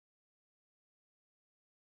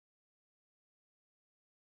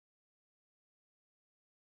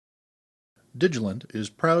Digilent is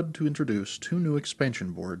proud to introduce two new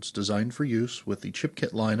expansion boards designed for use with the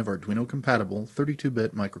chipKIT line of Arduino-compatible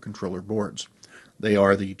 32-bit microcontroller boards. They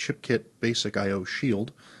are the chipKIT Basic I/O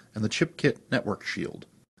Shield and the chipKIT Network Shield.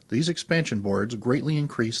 These expansion boards greatly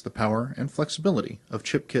increase the power and flexibility of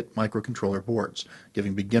chipKIT microcontroller boards,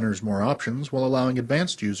 giving beginners more options while allowing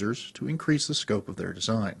advanced users to increase the scope of their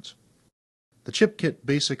designs. The chipKIT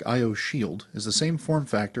Basic I/O Shield is the same form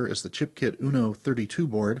factor as the chipKIT Uno 32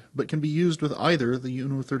 board, but can be used with either the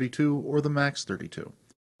Uno 32 or the Max 32.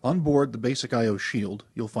 On board the Basic I/O Shield,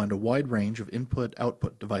 you'll find a wide range of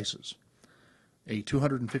input-output devices. A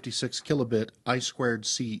 256 kilobit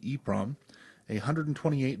I2C EEPROM, a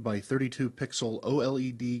 128 by 32 pixel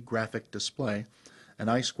OLED graphic display, an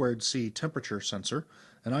I2C temperature sensor,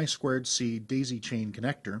 an I2C daisy chain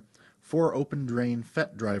connector, 4 open drain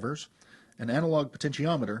FET drivers, an analog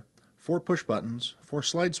potentiometer, 4 push buttons, 4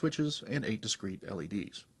 slide switches, and 8 discrete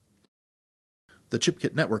LEDs. The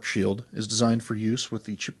chipKIT Network Shield is designed for use with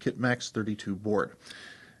the chipKIT Max 32 board.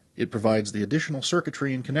 It provides the additional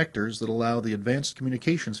circuitry and connectors that allow the advanced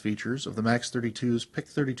communications features of the Max 32's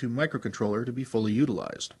PIC32 microcontroller to be fully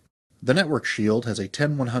utilized. The Network Shield has a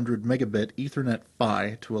 10100 megabit Ethernet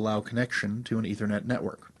PHY to allow connection to an Ethernet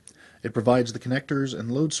network. It provides the connectors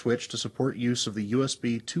and load switch to support use of the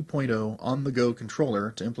USB 2.0 on-the-go controller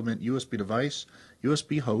to implement USB device,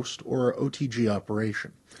 USB host, or OTG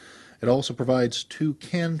operation. It also provides 2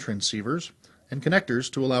 CAN transceivers and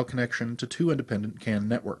connectors to allow connection to 2 independent CAN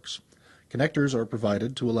networks. Connectors are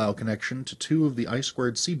provided to allow connection to 2 of the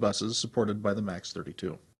I2C buses supported by the Max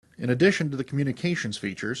 32. In addition to the communications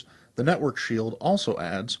features, the Network Shield also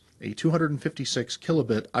adds a 256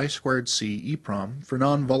 kilobit I2C EEPROM for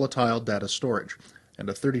non-volatile data storage and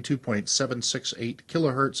a 32.768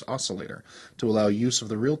 kHz oscillator to allow use of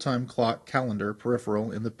the real-time clock calendar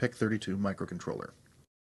peripheral in the PIC32 microcontroller.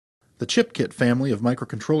 The chipKIT family of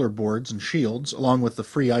microcontroller boards and shields, along with the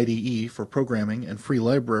free IDE for programming and free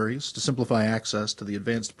libraries to simplify access to the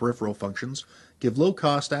advanced peripheral functions, give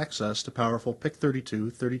low-cost access to powerful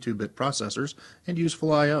PIC32 32-bit processors and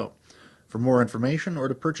useful I/O. For more information or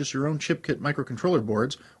to purchase your own chipKIT microcontroller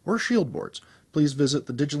boards or shield boards, please visit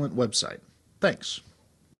the Digilent website. Thanks.